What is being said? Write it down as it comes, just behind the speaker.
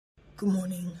Good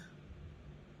morning.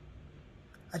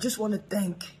 I just want to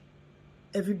thank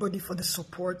everybody for the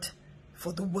support,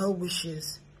 for the well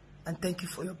wishes, and thank you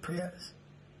for your prayers.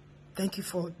 Thank you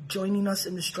for joining us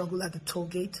in the struggle at the toll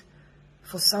gate,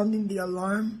 for sounding the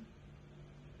alarm,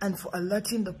 and for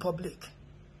alerting the public.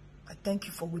 I thank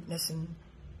you for witnessing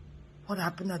what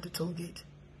happened at the toll gate.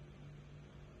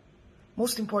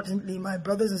 Most importantly, my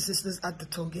brothers and sisters at the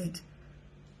toll gate.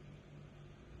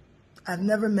 I've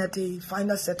never met a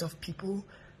finer set of people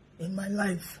in my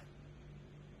life.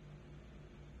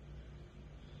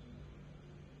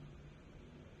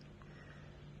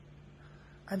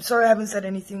 I'm sorry I haven't said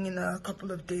anything in a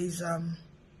couple of days. I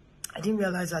didn't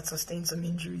realize I'd sustained some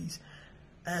injuries,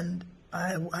 and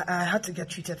I had to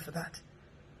get treated for that.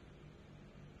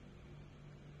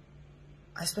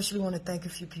 I especially want to thank a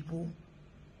few people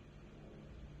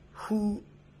who,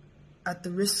 at the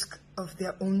risk of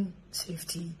their own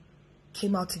safety,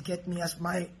 came out to get me as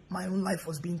my own life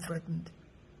was being threatened.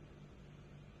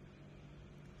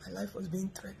 My life was being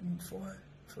threatened for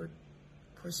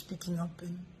speaking up,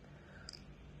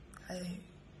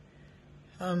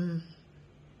 and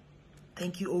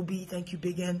thank you Obi, thank you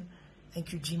Big N,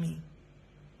 thank you Jimmy.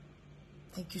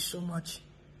 Thank you so much.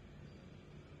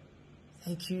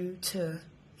 Thank you to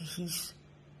Ahis,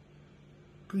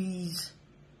 Breeze,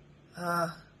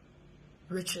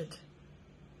 Richard.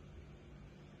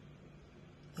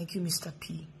 Thank you, Mr.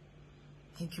 P.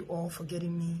 Thank you all for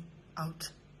getting me out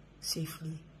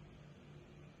safely.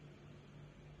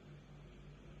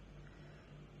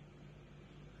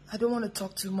 I don't want to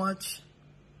talk too much.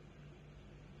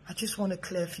 I just want to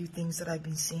clear a few things that I've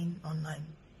been seeing online.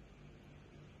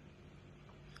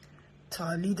 To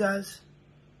our leaders,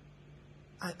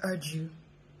 I urge you,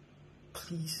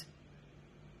 please,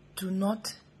 do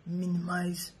not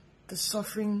minimize the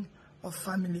suffering of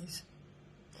families.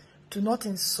 Do not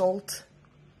insult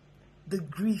the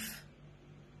grief.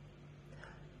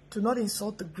 Do not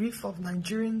insult the grief of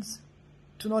Nigerians.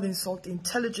 Do not insult the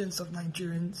intelligence of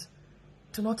Nigerians.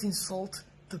 Do not insult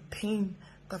the pain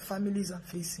that families are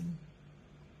facing.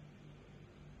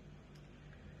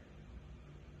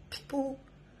 People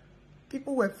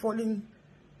were falling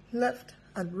left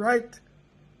and right.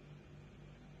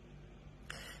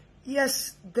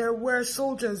 Yes, there were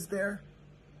soldiers there.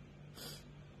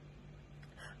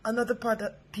 Another part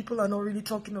that people are not really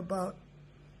talking about,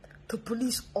 the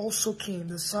police also came.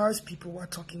 The SARS people were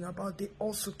talking about, they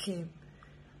also came.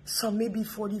 Some maybe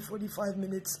 40-45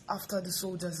 minutes after the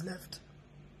soldiers left.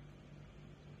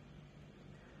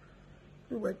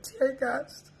 We were tear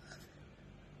gassed.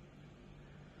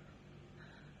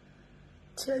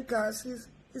 Tear gas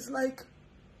is like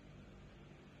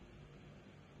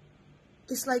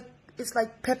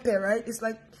pepper, right? It's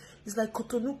like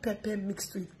Cotonou pepper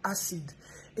mixed with acid.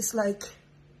 It's like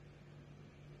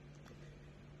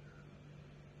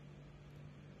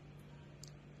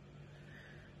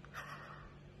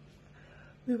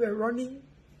we were running.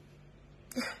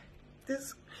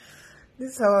 This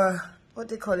is our, what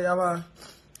they call it, our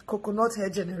coconut hair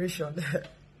generation.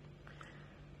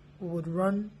 We would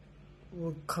run, we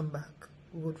would come back,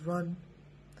 we would run,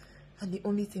 and the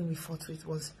only thing we fought with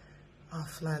was our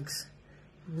flags.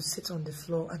 We would sit on the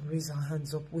floor and raise our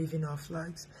hands up, waving our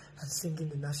flags and singing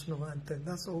the national anthem.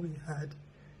 That's all we had.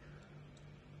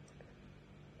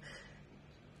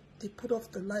 They put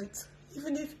off the lights.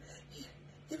 Even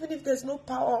if there's no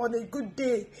power on a good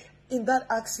day in that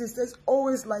axis, there's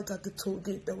always light at the toll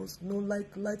gate. There was no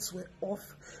light. The lights were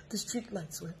off. The street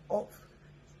lights were off.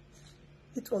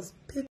 It was pitch